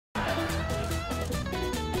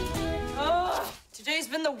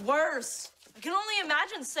the worst. I can only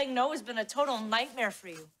imagine saying no has been a total nightmare for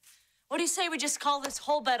you. What do you say we just call this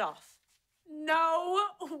whole bet off? No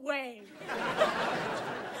way. I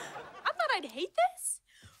thought I'd hate this,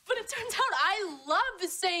 but it turns out I love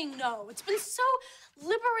saying no. It's been so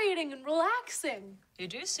liberating and relaxing. You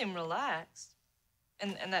do seem relaxed.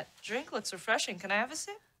 And that drink looks refreshing. Can I have a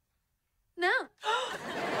sip? No.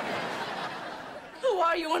 Who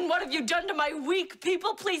are you and what have you done to my weak,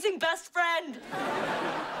 people-pleasing best friend?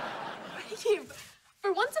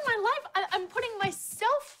 For once in my life, I'm putting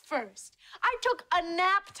myself first. I took a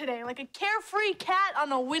nap today like a carefree cat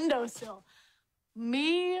on a windowsill.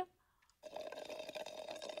 Me?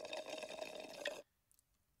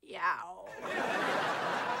 Yow.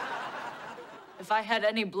 If I had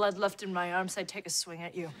any blood left in my arms, I'd take a swing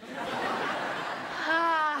at you.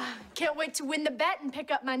 Can't wait to win the bet and pick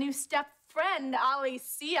up my new step friend, Ollie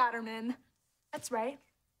Sea Otterman. That's right.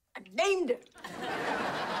 I named it.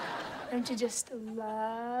 Don't you just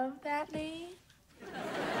love that name?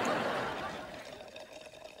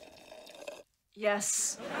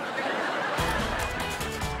 Yes.